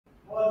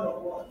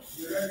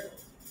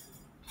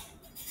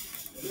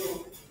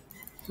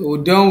So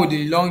we're done with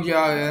the long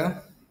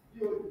URL.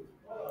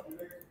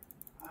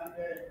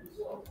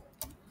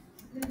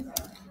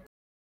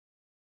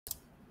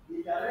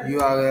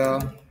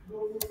 URL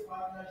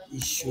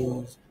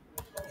issues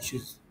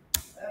issues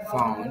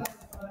found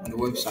on the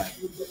website.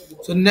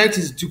 So next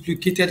is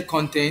duplicated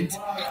content.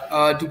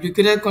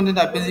 Duplicated content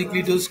are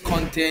basically those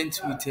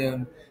content with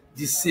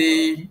the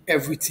same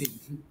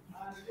everything.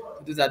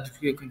 Those are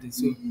duplicate content.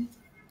 So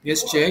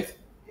let's check.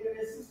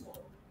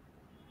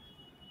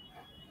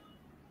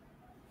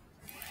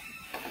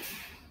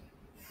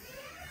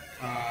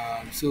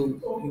 So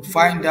you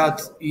find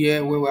out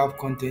here where we have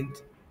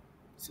content.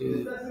 So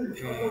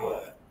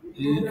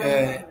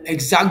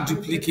exact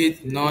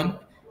duplicate none,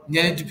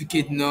 nearly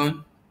duplicate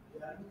none.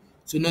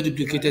 So no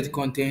duplicated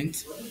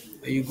content.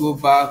 And you go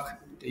back,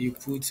 then you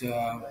put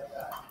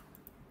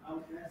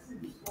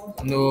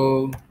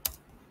no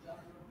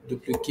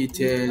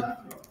duplicated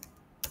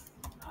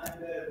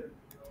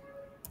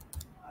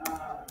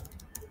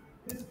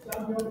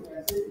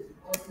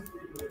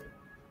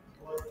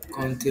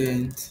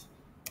content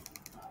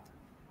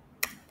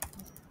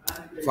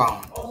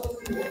found.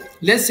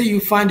 Let's say you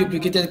find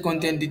duplicated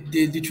content.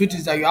 The truth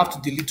is that you have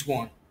to delete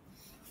one,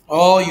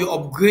 or you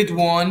upgrade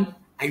one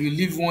and you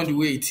leave one the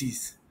way it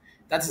is.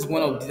 That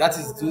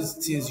is those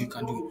things you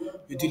can do.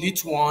 You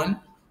delete one,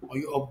 or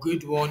you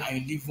upgrade one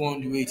and you leave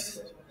one the way it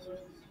is.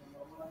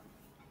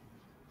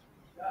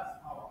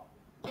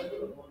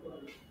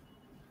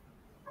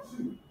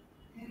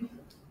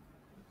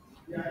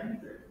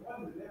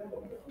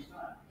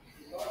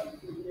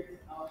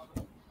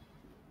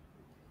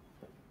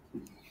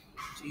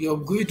 So you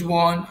upgrade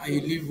one and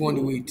you leave one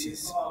the way it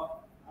is.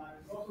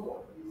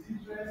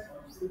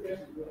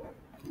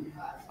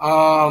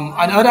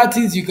 And other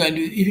things you can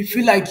do if you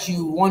feel like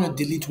you want to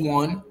delete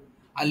one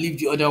and leave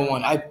the other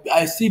one.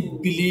 I still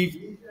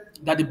believe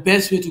that the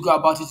best way to go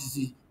about it is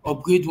to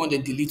upgrade one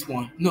then delete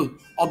one. No,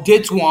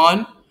 update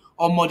one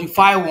or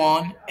modify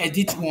one,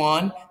 edit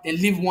one, then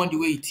leave one the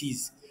way it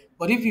is.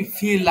 But if you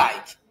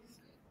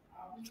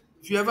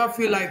ever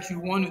feel like you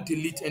want to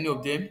delete any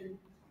of them,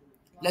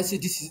 let's say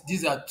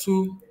these are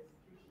two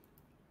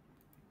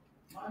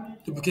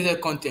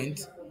duplicated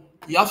content,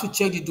 you have to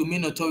check the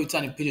domain authority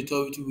and the page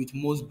authority with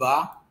most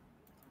bar.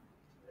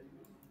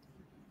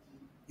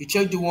 You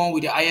check the one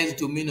with the highest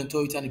domain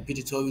authority and the page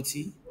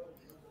authority.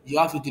 You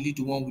have to delete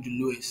the one with the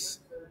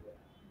lowest.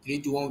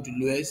 Delete the one with the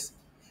lowest.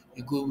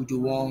 You go with the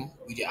one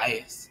with the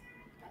highest.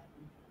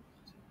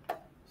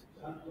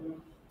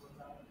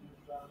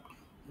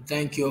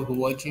 Thank you all for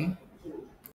watching.